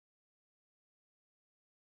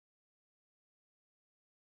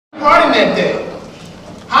Party that day.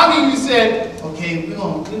 How many of you said, okay, we're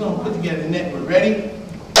gonna put together a network. Ready?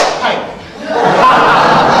 Hype.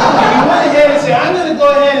 And you went ahead and said, I'm gonna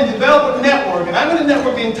go ahead and develop a network, and I'm gonna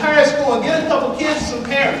network the entire school and get a couple kids and some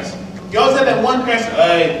parents. You always had that one parent say,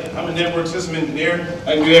 hey, I'm a network system engineer,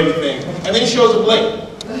 I can do everything. And then he shows up late.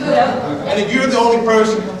 And if you're the only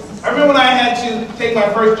person, I remember when I had to take my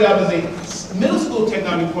first job as a middle school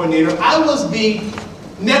technology coordinator, I was the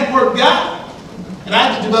network guy. And I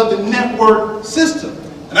had to develop the network system.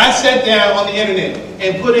 And I sat down on the internet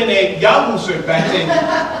and put in a Yahoo search back then.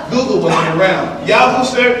 Google wasn't around. Yahoo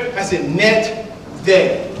search, I said net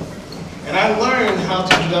day. And I learned how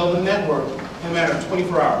to develop a network in a matter of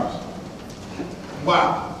 24 hours.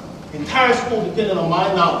 Wow. The entire school depended on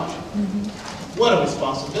my knowledge. What a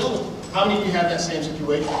responsibility. How many of you have that same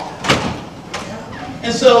situation?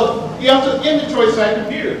 And so you have to inventory site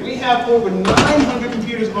computers. We have over 900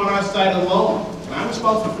 computers on our site alone. And I'm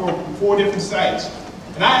responsible for 4 different sites.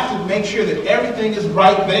 And I have to make sure that everything is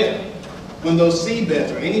right there when those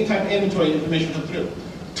seedbeds or any type of inventory information comes through.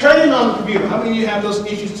 Turning on the computer. How many of you have those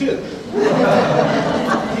issues too?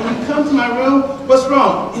 Can you come to my room? What's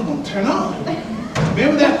wrong? It won't turn on.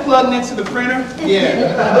 Remember that plug next to the printer?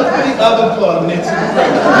 Yeah. Look for the other plug next to the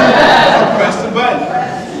printer. Press the button.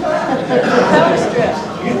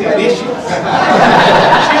 You got issues.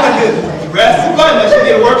 She like this. Press the button. That should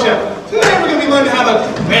be a workshop. Today we're going to be learning how to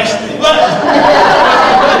press the button.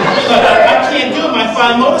 I can't do it. My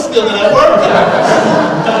fine motor skill that I work with.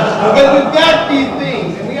 But we've got these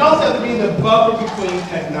things. And we also have to be the buffer between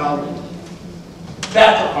technology.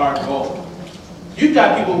 That's a hard goal. You've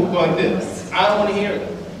got people who go like this. I don't want to hear it.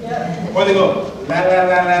 Or they go, la la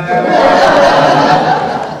la la la la.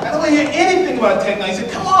 I don't want to hear anything about technology. Say,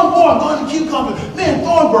 come on board, I'm going to Q conference. Man,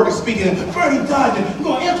 Thornburg is speaking, and Bernie Dodger. I'm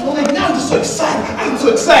going to Antoine. Now I'm just so excited. I'm so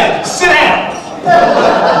excited. Sit down.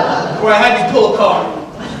 Or I had you pull a card.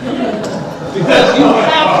 Because you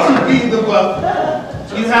have to be the buffer.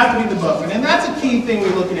 You have to be the buffer. And that's a key thing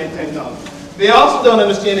we're looking at technology. They also don't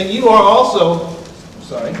understand that you are also,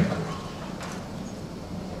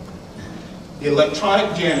 the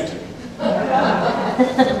electronic janitor.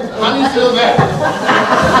 How do you feel that?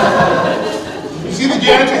 You see the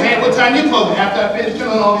janitor, hey, what time you close it? After I finish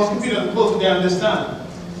turning on all these computers, I'm closing down this time.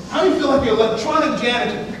 How do you feel like the electronic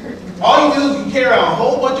janitor? All you do is you carry out a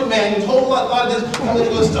whole bunch of manuals, a whole lot of this, I'm going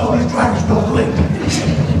to go install these drivers real quick.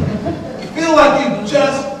 You feel like you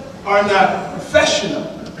just are not professional.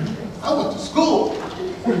 I went to school.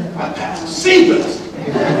 I passed CBIS.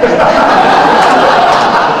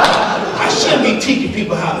 I shouldn't be teaching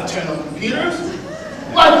people how to turn on computers.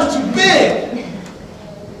 Life is too big.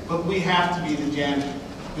 But we have to be the janitor,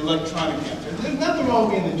 the electronic janitor. There's nothing wrong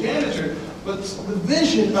with being the janitor, but the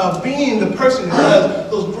vision of being the person who does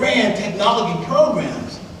those grand technology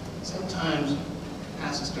programs sometimes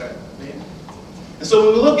has to start there. And so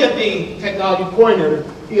when we look at the technology coordinator,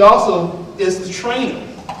 he also is the trainer.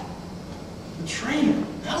 The trainer.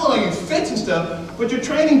 Not only are you fixing stuff, but you're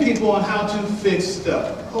training people on how to fix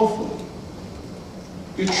stuff, hopefully.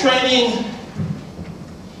 You're training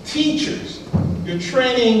teachers. You're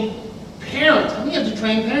training parents. How many have to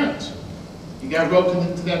train parents? You got roped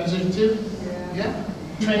into that position too? Yeah.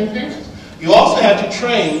 Training parents. You also have to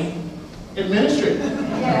train administrators.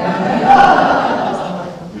 Yeah.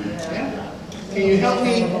 Can you help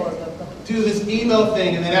me do this email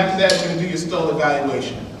thing, and then after that you're going to do your STOL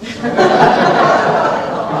evaluation?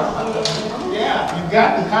 Yeah, you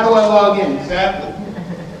got this. How do I log in? Exactly.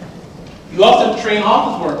 You also have to train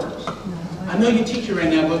office workers. I know you're a teacher right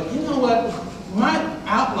now, but you know what? My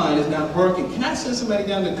outline is not working. Can I send somebody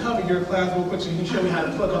down to cover your class real quick so you can show me how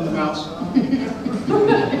to click on the mouse? You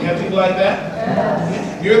have people like that?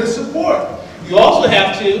 Yeah. You're the support. You also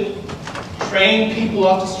have to train people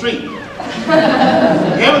off the street. You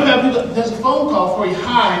ever have people, there's a phone call for you.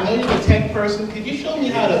 Hi, I know you're a tech person. Could you show me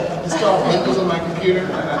how to install Windows on my computer? You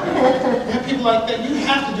have people like that. You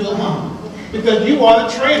have to do it alone. Because you are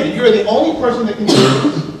the trainer. You're the only person that can do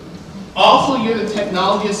this. Also, you're the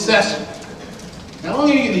technology assessor. Not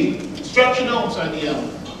only are you the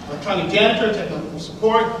electronic janitor, technical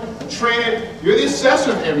support, a trainer, you're the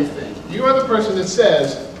assessor of everything. You are the person that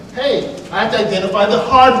says, hey, I have to identify the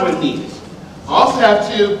hardware needs. I also have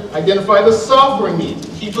to identify the software needs.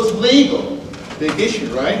 Keep us legal. Big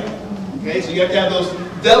issue, right? Okay, so you have to have those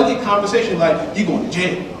delicate conversations like, you're going to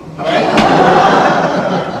jail. All right?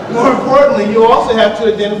 More importantly, you also have to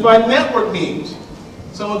identify network needs.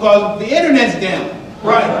 Someone calls the internet's down.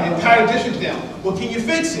 Right, the entire district's down. Well, can you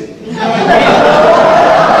fix it? Johnny,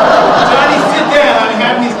 sit down. I'm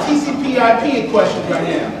having these TCP/IP questions right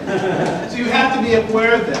now. So you have to be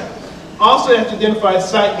aware of that. Also have to identify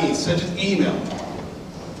site needs, such as email.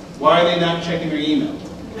 Why are they not checking their email?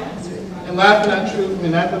 And last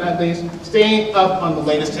but not least, staying up on the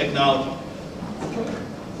latest technology.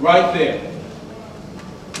 Right there.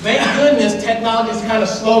 Thank goodness technology has kind of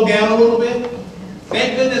slowed down a little bit.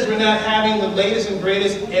 Thank goodness we're not having the latest and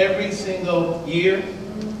greatest every single year.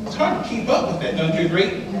 It's hard to keep up with that, don't you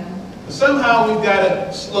agree? But somehow we've got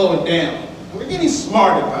to slow it down. We're getting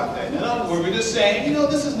smarter about that. In other words, we're just saying, you know,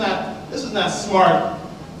 this is not smart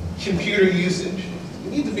computer usage.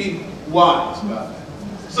 We need to be wise about that.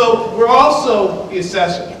 So we're also the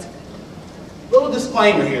assessor. Little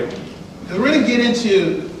disclaimer here, because we're going to get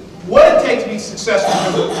into what it takes to be successful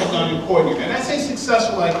as a technology coordinator. And I say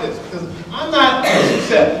successful like this, because I'm not a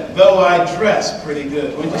success, though I dress pretty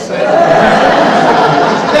good. Wouldn't you say?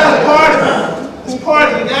 That's part of it. It's part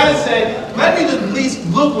of it. You got to say, let me at least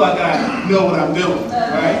look like I know what I'm doing,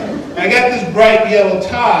 right? And I got this bright yellow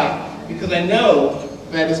tie because I know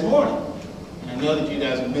that it's morning. And I know that you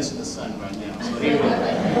guys are missing the sun right now. So here we go.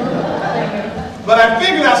 But I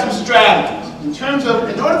figured out some strategies. In terms of,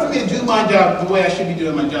 in order for me to do my job the way I should be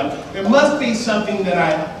doing my job, there must be something that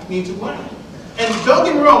I need to learn. And don't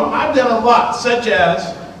get me wrong, I've done a lot, such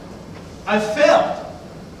as I failed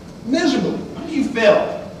miserably. How many of you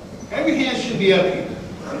failed? Every hand should be up here.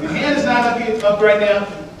 If your hand is not up here, up right now,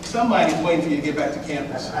 somebody's waiting for you to get back to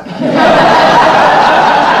campus.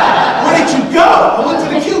 Where did you go? I went to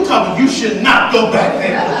the Q company. You should not go back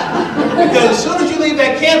there. Because as soon as you leave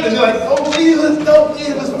that campus, you're like, oh, Jesus, don't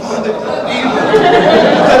leave us, Father.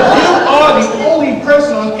 Because you are the only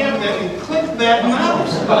person on campus that can click that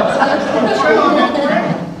mouse. Turn on that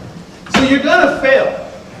camera. So you're going to fail.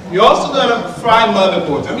 You're also going to fry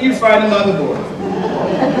motherboards. I mean, you fried the motherboard.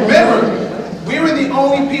 Remember, we were the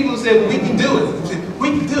only people who said, we can do it. We said, we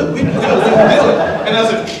can do it, we can do it, we can do it. And I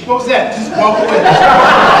was like, what was that? Just walk away.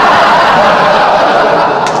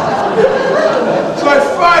 So I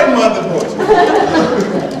fried motherboards.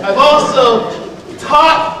 I've also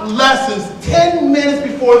taught lessons 10 minutes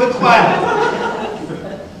before the class.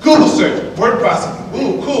 Google search, word processing.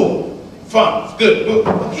 Ooh, cool. Fun. Good. Ooh.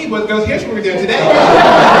 Okay, boys and girls, here's what we're doing today.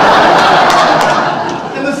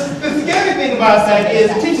 And the scary thing about that is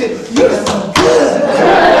the teacher said, you're so good.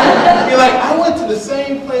 You're like, I went to the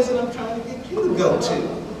same place that I'm trying to get you to go to.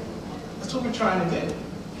 That's what we're trying to do.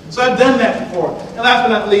 So I've done that before. And last but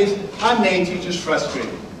not least, I made teachers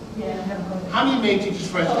frustrated. How many made teachers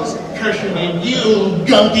frustrated? Curse your name, you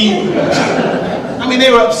gunky. I mean,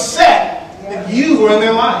 they were upset that you were in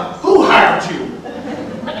their life. Who hired you?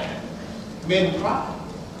 Made them cry.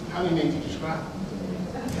 How many made teachers cry?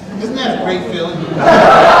 Isn't that a great feeling?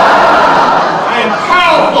 I am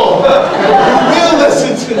powerful. You will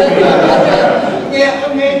listen to me. Yeah, I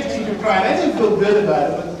made the teacher cry. I didn't feel good about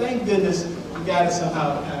it, but thank goodness we got to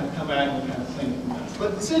somehow kind of come back and kind of clean it up.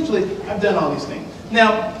 But essentially, I've done all these things.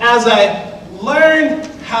 Now, as I learned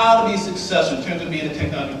how to be successful in terms of being a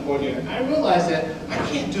technology coordinator, I realized that I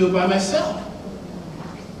can't do it by myself.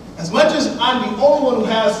 As much as I'm the only one who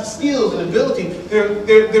has skills and ability,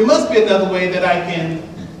 there must be another way that I can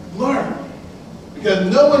learn. Because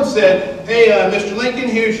no one said, hey, Mr. Lincoln,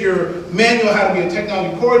 here's your manual how to be a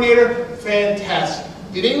technology coordinator. Fantastic.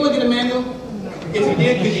 Did anyone get a manual? If you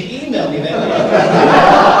did, could you email me that?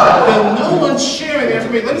 But no one's sharing the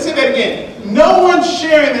information. Let me say that again. No one's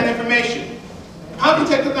sharing that information. How many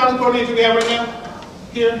technology coordinators do we have right now?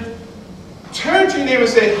 Here. Turn to your neighbor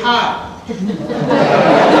and say, hi.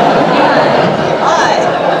 Hi.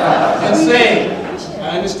 And say,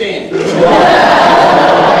 I understand. I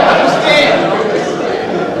understand.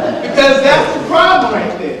 Because that's the problem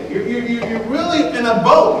right there. You're really in a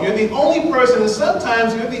boat. You're the only person, and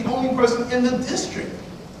sometimes you're the only person in the district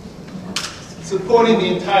supporting the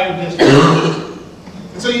entire district.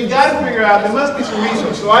 And so you've got to figure out, there must be some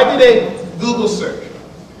research. So I did a Google search.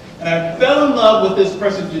 And I fell in love with this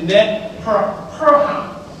person, Jeanette Perham.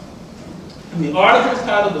 And the article is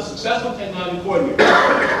titled The Successful Technology Coordinator.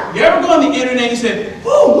 You ever go on the internet and say,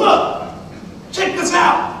 "Whoa, look, check this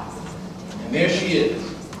out." And there she is.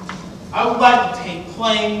 I would like to take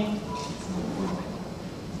claim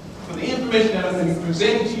for the information that I'm going to be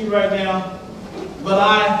presenting to you right now, but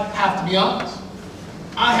I have to be honest.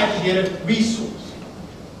 I had to get a resource.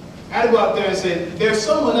 I had to go out there and say, there's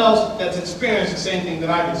someone else that's experienced the same thing that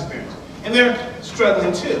I've experienced. And they're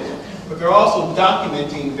struggling too, but they're also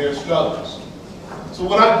documenting their struggles. So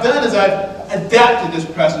what I've done is I've adapted this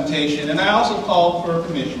presentation, and I also called for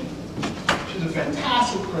permission. She's a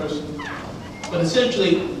fantastic person, but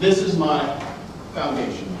essentially this is my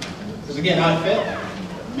foundation. Because again, I failed. There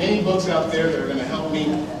are many books out there that are going to help me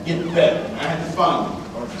get better. I had to find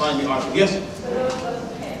them, or find the article. Yes?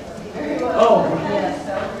 Oh,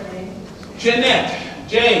 Jeanette,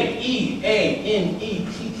 J-E-A-N-E-T-T-E.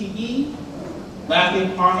 Last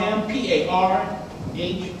name Parham,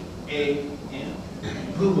 P-A-R-H-A-M.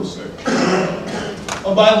 Google search.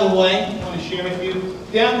 Oh, by the way, I want to share with you,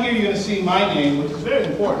 down here you're going to see my name, which is very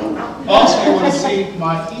important. Also, you're going to see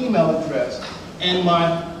my email address and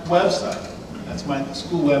my website. That's my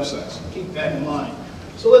school website, so keep that in mind.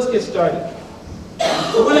 So let's get started.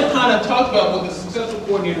 We're going to kind of talk about what the successful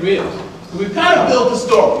coordinator is. We've kind of built a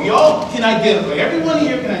story. We all can identify. Everyone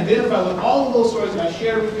here can identify with all of those stories that I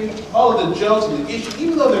shared with you, all of the jokes and the issues.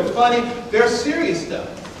 Even though they're funny, they're serious stuff.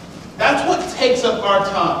 That's what takes up our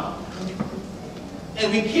time.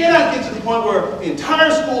 And we cannot get to the point where the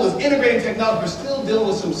entire school is integrating technology. We're still dealing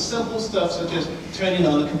with some simple stuff such as turning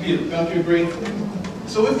on the computer. Don't you agree?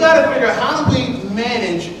 So we've got to figure out how do we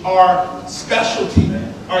manage our specialty,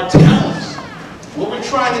 our talents, what we're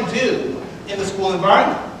trying to do in the school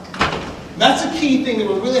environment. That's the key thing that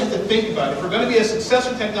we really have to think about. If we're going to be a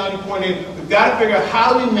successful technology coordinator, we've got to figure out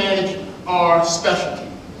how do we manage our specialty,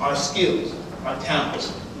 our skills, our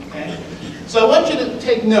talents. Okay? So I want you to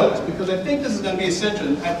take notes because I think this is going to be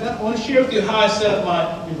essential. I want to share with you how I set up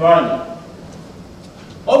my environment.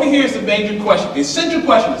 Over here is the major question, the essential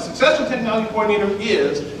question. The successful technology coordinator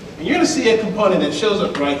is, and you're going to see a component that shows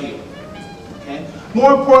up right here. Okay?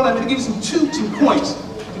 More importantly, I'm going to give you some two points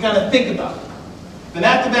to kind of think about. Then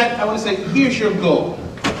after that, I want to say, here's your goal.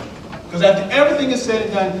 Because after everything is said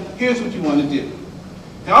and done, here's what you want to do.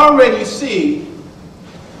 Now already you see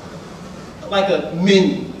like a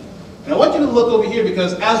menu. And I want you to look over here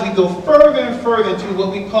because as we go further and further into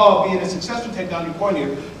what we call being a successful technology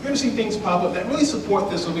coordinator, you're going to see things pop up that really support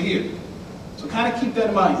this over here. So kind of keep that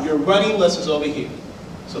in mind. Your running list is over here.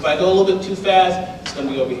 So if I go a little bit too fast, it's going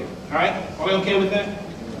to be over here. All right? Are we okay with that?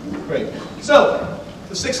 Great. So,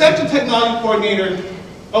 the successful technology coordinator,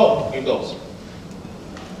 oh, here it goes.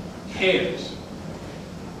 Cares.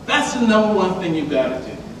 That's the number one thing you've got to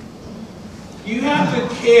do. You have to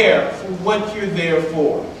care for what you're there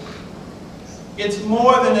for. It's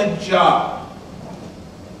more than a job.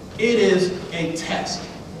 It is a test.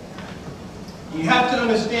 You have to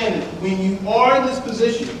understand that when you are in this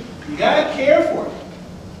position, you got to care for it.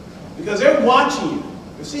 Because they're watching you.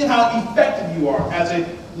 They're seeing how effective you are as a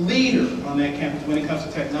leader on that campus when it comes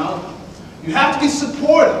to technology. You have to be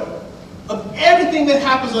supportive of everything that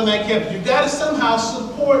happens on that campus. You've got to somehow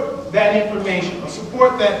support that information or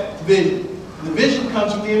support that vision. And the vision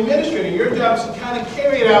comes from the administrator. Your job is to kind of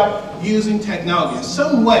carry it out using technology in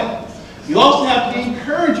some way. You also have to be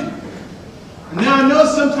encouraging. And now I know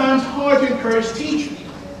it's sometimes hard to encourage teachers,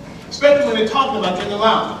 especially when they're talking about you in the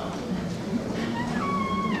lounge.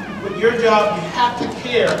 But your job, you have to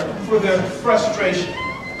care for their frustration,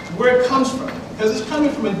 where it comes from, because it's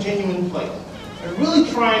coming from a genuine place. They're really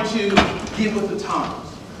trying to get with the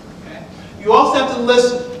times. Okay? You also have to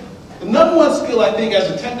listen. The number one skill I think as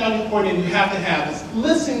a technology coordinator you have to have is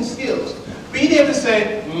listening skills. Being able to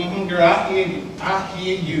say, girl, I hear you. I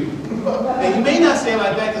hear you. And you may not say it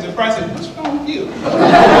like that because they're probably saying, what's wrong with you? This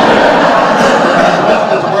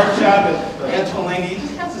workshop at Antoine, he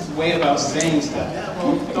just has this way about saying stuff.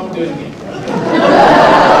 Well, don't do it again.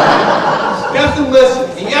 You have to listen,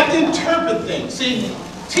 and you have to interpret things. See,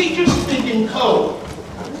 teachers speak in code.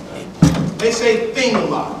 They say thing a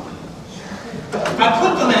lot. I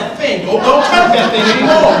clicked on that thing. Oh, don't touch that thing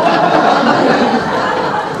anymore.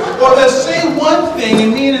 Or they'll say one thing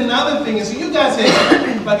and mean another thing. And so you guys say,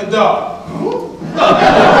 like a dog.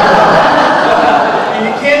 And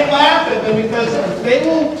you can't laugh at them because they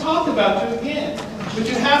won't talk about you again. But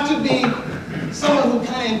you have to be someone who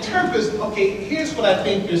kind of interprets, okay, here's what I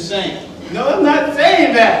think you're saying. No, I'm not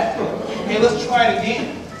saying that. Okay, let's try it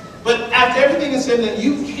again. But after everything is said, that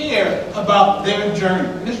you care about their journey.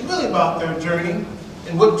 And it's really about their journey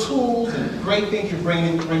and what tools and great things you're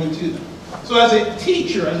bringing to them. So as a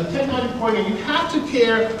teacher, as a technology coordinator, you have to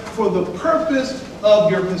care for the purpose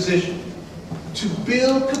of your position. To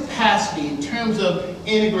build capacity in terms of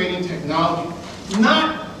integrating technology.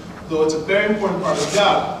 Not, though it's a very important part of the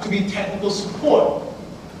job, to be technical support.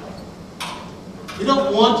 You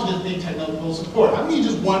don't want to just be technical support. How many of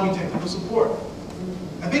you just want to be technical support?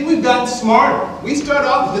 I think we've gotten smarter. We started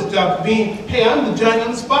off with this job being, hey, I'm the Johnny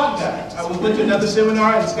on the spot guy. I went to another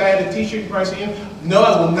seminar and this guy had a t-shirt, you probably see him. No,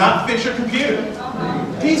 I will not fix your computer.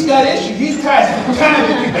 He's got issues. He's tired to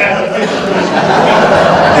do that.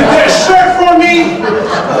 Is there a shirt for me?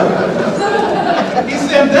 He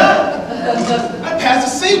said, I'm done. I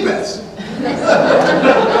passed the CBEST.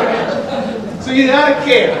 So you gotta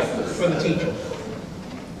care for the teacher.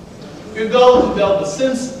 Your goal is to develop a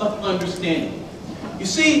sense of understanding. You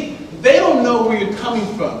see, they don't know where you're coming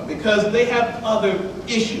from because they have other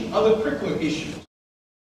issues, other curricular issues.